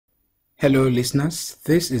Hello listeners,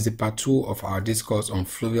 this is the part 2 of our discourse on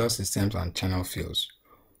fluvial systems and channel fields.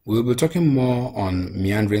 We will be talking more on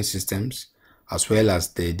meandering systems as well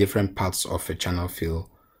as the different parts of a channel field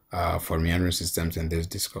for meandering systems in this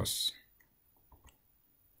discourse.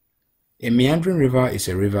 A meandering river is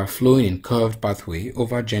a river flowing in curved pathway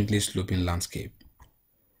over gently sloping landscape.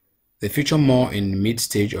 They feature more in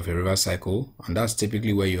mid-stage of a river cycle, and that's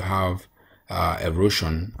typically where you have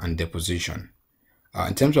erosion and deposition.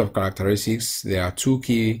 In terms of characteristics, there are two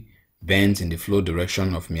key bends in the flow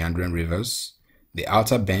direction of meandering rivers, the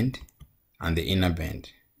outer bend and the inner bend.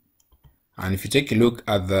 And if you take a look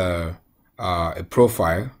at the a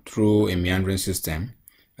profile through a meandering system,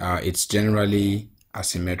 it's generally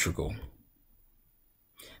asymmetrical.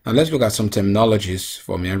 Now let's look at some terminologies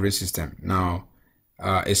for meandering system. Now,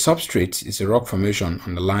 a substrate is a rock formation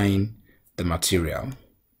underlying the material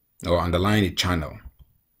or underlying the channel.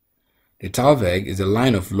 The talweg is the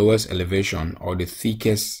line of lowest elevation or the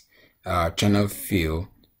thickest channel field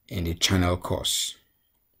in the channel course.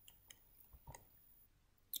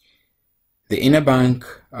 The inner bank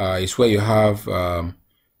is where you have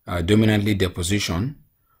dominantly deposition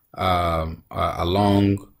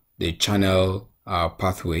along the channel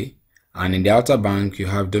pathway, and in the outer bank you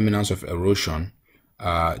have dominance of erosion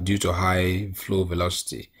due to high flow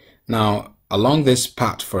velocity. Now, along this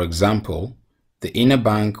path, for example, the inner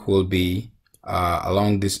bank will be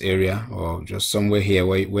along this area or just somewhere here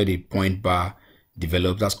where the point bar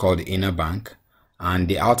develops. That's called the inner bank. And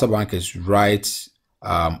the outer bank is right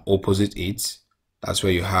opposite it. That's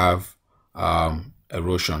where you have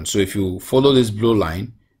erosion. So if you follow this blue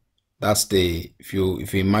line, that's the, if you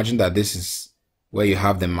imagine that this is where you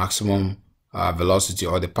have the maximum velocity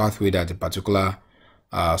or the pathway that a particular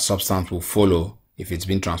substance will follow if it's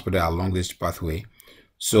been transported along this pathway.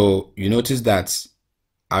 So you notice that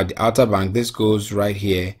at the outer bank, this goes right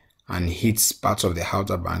here and hits parts of the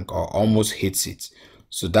outer bank or almost hits it.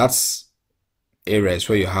 So that's areas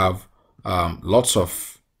where you have lots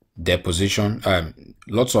of deposition,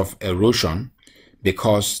 lots of erosion,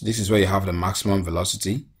 because this is where you have the maximum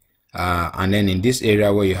velocity. And then in this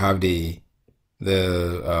area where you have the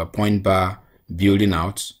point bar building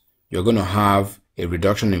out, you're going to have a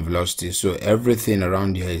reduction in velocity. So everything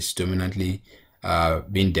around here is dominantly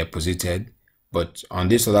being deposited, but on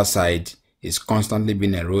this other side is constantly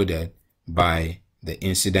being eroded by the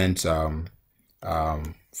incident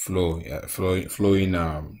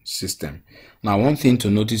flowing system. Now, one thing to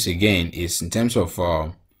notice again is in terms of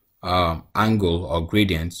angle or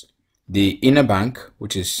gradients, the inner bank,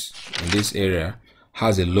 which is in this area,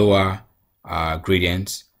 has a lower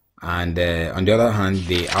gradient, and on the other hand,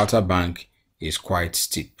 the outer bank is quite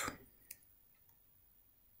steep.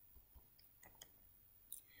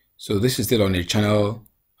 So this is still on the channel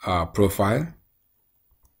profile.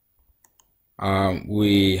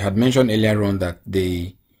 We had mentioned earlier on that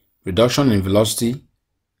the reduction in velocity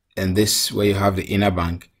and this where you have the inner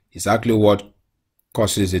bank is actually what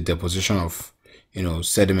causes the deposition of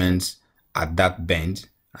sediments at that bend,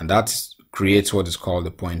 and that creates what is called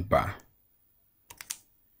the point bar.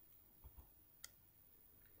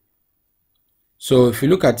 So if you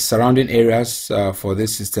look at surrounding areas for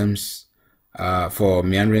these systems, for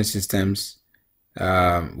meandering systems,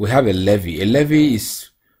 we have a levee. A levee is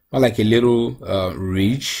more like a little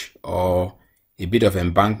ridge or a bit of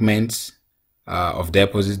embankment of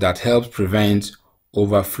deposits that helps prevent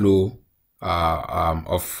overflow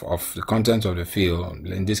of the contents of the field,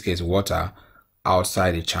 in this case water,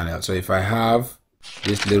 outside the channel. So if I have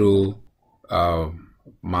this little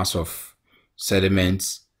mass of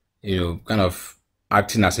sediments, kind of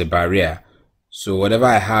acting as a barrier, so whatever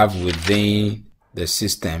I have within the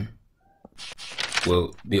system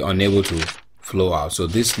will be unable to flow out. So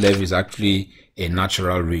this levee is actually a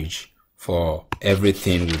natural ridge for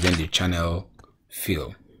everything within the channel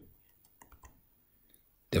field.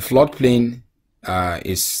 The floodplain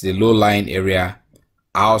is the low-lying area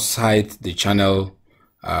outside the channel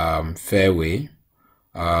fairway.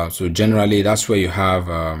 So generally that's where you have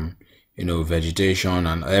vegetation,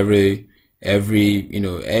 and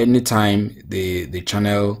anytime the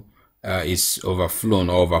channel is overflown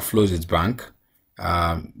or overflows its bank,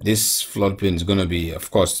 this floodplain is going to be, of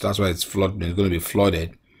course, that's why it's floodplain, is going to be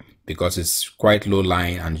flooded because it's quite low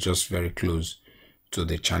lying and just very close to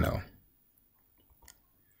the channel.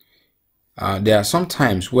 There are some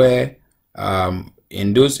times where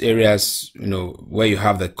in those areas where you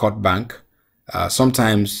have the cut bank,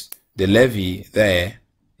 sometimes the levee there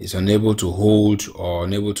is unable to hold or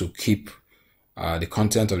unable to keep the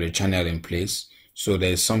content of the channel in place. So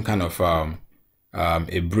there's some kind of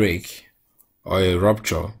a break or a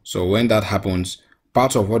rupture. So when that happens,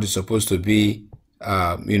 part of what is supposed to be,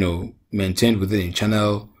 maintained within a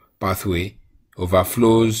channel pathway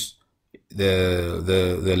overflows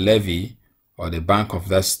the levee or the bank of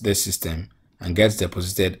this system and gets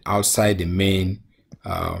deposited outside the main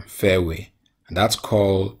fairway, and that's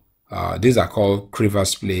called these are called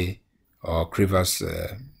crevasse play or crevasse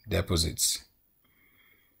deposits.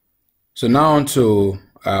 So now on to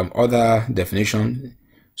other definition.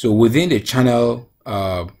 So within the channel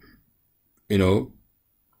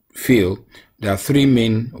field, there are three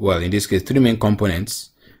main, well, in this case, three main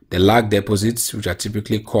components: the lag deposits, which are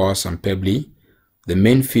typically coarse and pebbly; the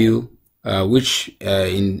main field, which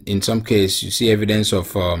in some case you see evidence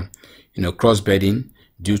of cross bedding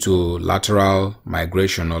due to lateral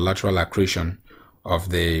migration or lateral accretion of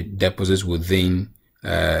the deposits within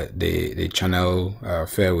the channel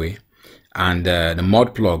fairway; and the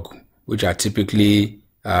mud plug, which are typically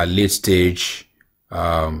late stage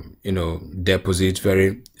deposits,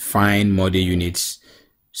 very fine muddy units,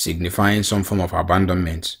 signifying some form of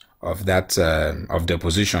abandonment of that of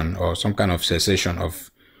deposition or some kind of cessation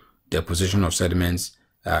of deposition of sediments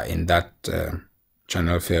in that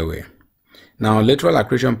channel fairway. Now, lateral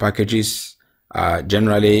accretion packages are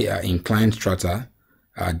generally inclined strata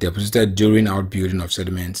deposited during outbuilding of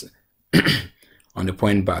sediments on the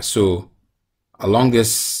point bar. So along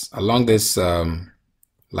this line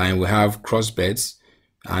we have cross beds,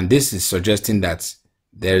 and this is suggesting that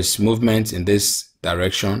there is movement in this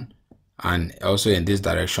direction and also in this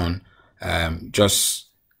direction, just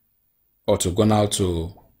orthogonal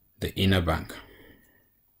to the inner bank.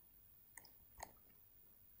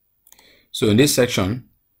 So in this section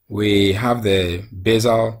we have the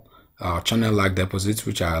basal channel lag deposits,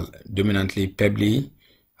 which are dominantly pebbly,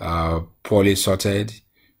 poorly sorted.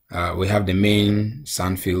 We have the main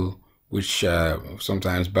sandfield, which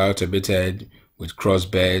sometimes bioturbated with cross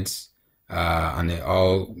beds, and they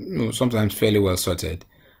all sometimes fairly well sorted.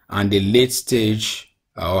 And the late stage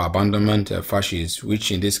or abandonment fasces,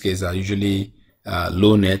 which in this case are usually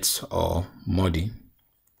low net or muddy.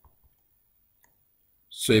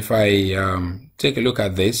 So if I take a look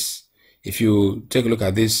at this, if you take a look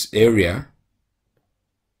at this area,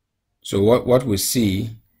 so what we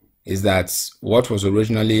see is that what was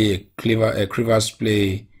originally a crevasse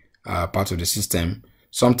play part of the system,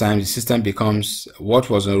 sometimes the system becomes,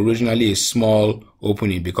 what was originally a small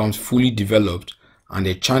opening becomes fully developed, and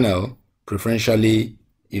the channel preferentially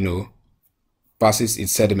passes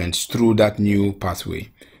its sediments through that new pathway.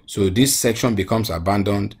 So this section becomes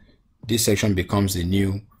abandoned, this section becomes the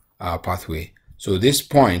new pathway. So this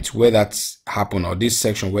point where that's happened, or this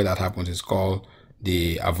section where that happens, is called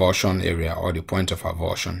the avulsion area or the point of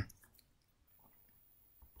avulsion.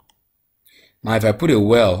 Now if I put a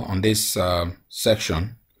well on this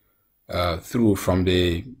section through from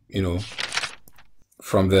the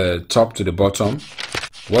from the top to the bottom,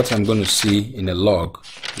 what I'm going to see in the log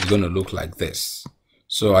is going to look like this.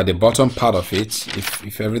 So at the bottom part of it,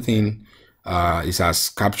 if everything is as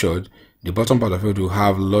captured, the bottom part of it will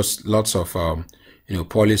have lots of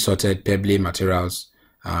poorly sorted pebbly materials,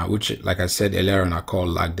 which, like I said earlier on, are called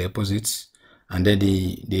lag deposits. And then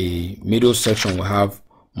the middle section will have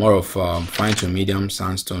more of fine to medium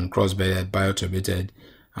sandstone, cross-bedded, bioturbated,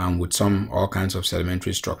 with all kinds of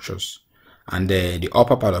sedimentary structures. And the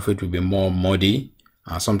upper part of it will be more muddy,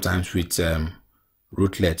 sometimes with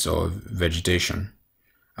rootlets or vegetation.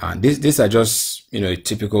 These are just a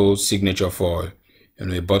typical signature for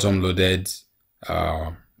a bottom-loaded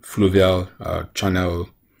fluvial channel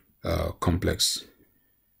complex.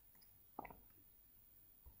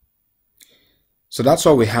 So that's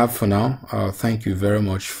all we have for now. Thank you very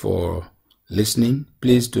much for listening.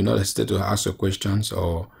 Please do not hesitate to ask your questions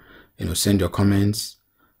or send your comments,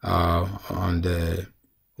 and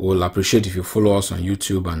we'll appreciate if you follow us on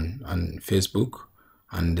YouTube and Facebook,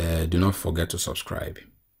 and do not forget to subscribe.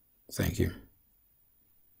 Thank you.